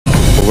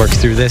work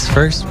through this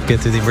first, get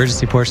through the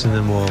emergency portion, and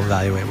then we'll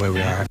evaluate where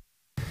we are.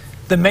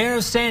 The mayor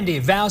of Sandy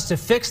vows to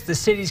fix the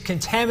city's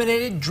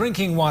contaminated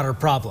drinking water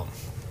problem.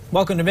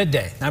 Welcome to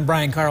Midday. I'm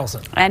Brian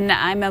Carlson. And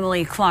I'm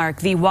Emily Clark.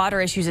 The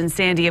water issues in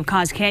Sandy have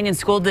caused Canyon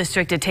School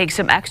District to take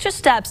some extra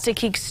steps to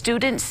keep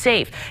students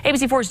safe.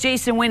 ABC4's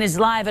Jason Wynn is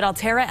live at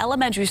Altera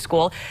Elementary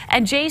School.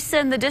 And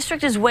Jason, the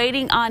district is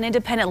waiting on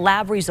independent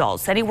lab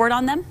results. Any word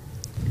on them?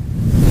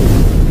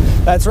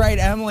 That's right,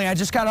 Emily. I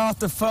just got off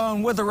the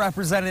phone with a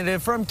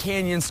representative from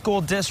Canyon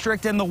School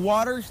District, and the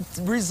water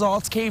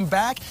results came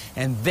back,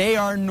 and they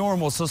are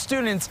normal. So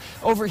students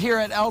over here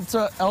at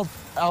Altera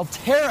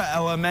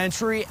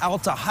Elementary,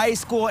 Alta High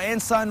School,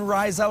 and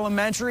Sunrise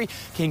Elementary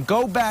can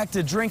go back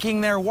to drinking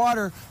their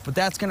water, but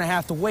that's going to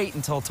have to wait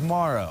until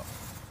tomorrow.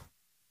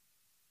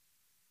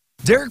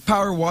 Derek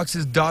Power walks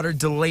his daughter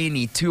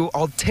Delaney to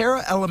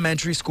Altera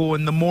Elementary School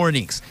in the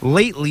mornings.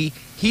 Lately,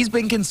 he's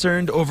been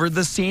concerned over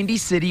the Sandy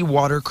City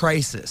water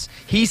crisis.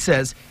 He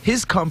says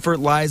his comfort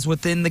lies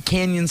within the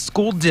Canyon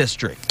School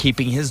District,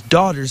 keeping his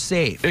daughter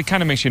safe. It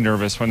kind of makes you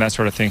nervous when that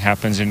sort of thing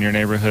happens in your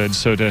neighborhood.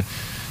 So to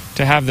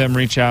have them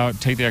reach out,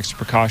 take the extra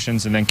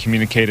precautions, and then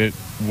communicate it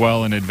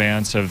well in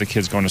advance of the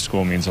kids going to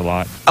school means a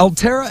lot.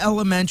 Altera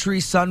Elementary,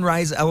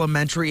 Sunrise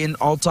Elementary, and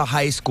Alta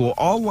High School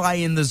all lie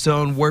in the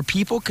zone where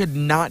people could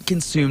not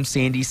consume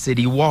Sandy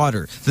City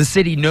water. The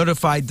city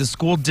notified the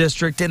school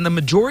district and the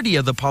majority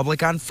of the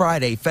public on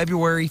Friday,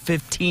 February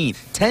 15th,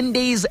 10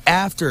 days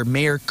after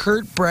Mayor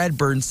Kurt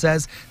Bradburn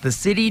says the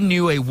city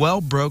knew a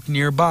well broke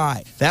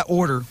nearby. That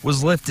order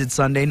was lifted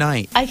Sunday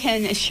night. I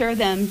can assure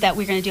them that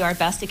we're going to do our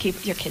best to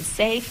keep your kids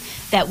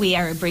safe, that we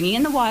are bringing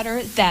in the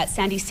water, that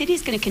Sandy City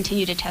is going to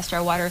continue to test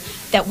our water,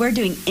 that we're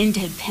doing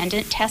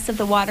independent tests of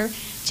the water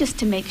just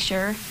to make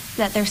sure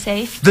that they're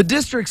safe. The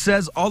district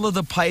says all of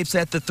the pipes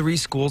at the 3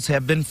 schools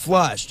have been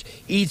flushed.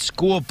 Each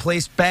school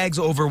placed bags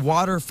over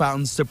water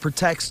fountains to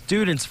protect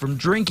students from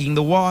drinking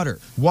the water.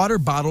 Water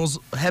bottles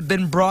have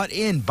been brought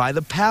in by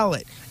the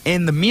pallet,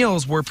 and the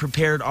meals were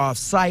prepared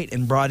off-site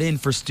and brought in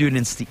for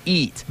students to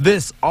eat.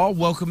 This all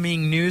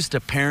welcoming news to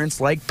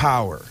parents like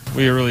Power.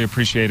 We really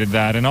appreciated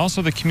that, and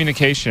also the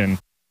communication.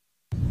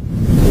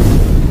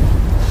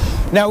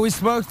 Now, we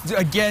spoke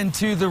again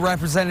to the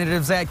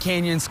representatives at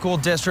Canyon School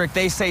District.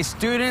 They say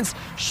students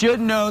should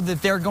know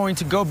that they're going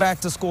to go back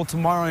to school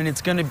tomorrow and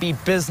it's going to be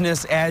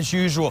business as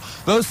usual.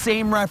 Those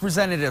same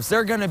representatives,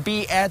 they're going to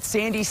be at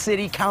Sandy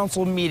City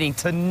Council meeting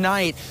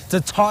tonight to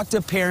talk to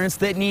parents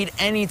that need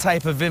any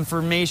type of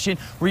information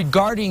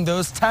regarding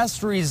those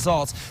test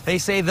results. They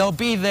say they'll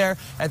be there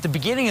at the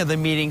beginning of the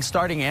meeting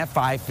starting at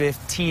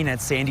 5:15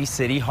 at Sandy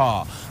City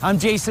Hall. I'm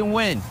Jason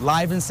Wynn,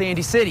 live in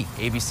Sandy City,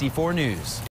 ABC4 News.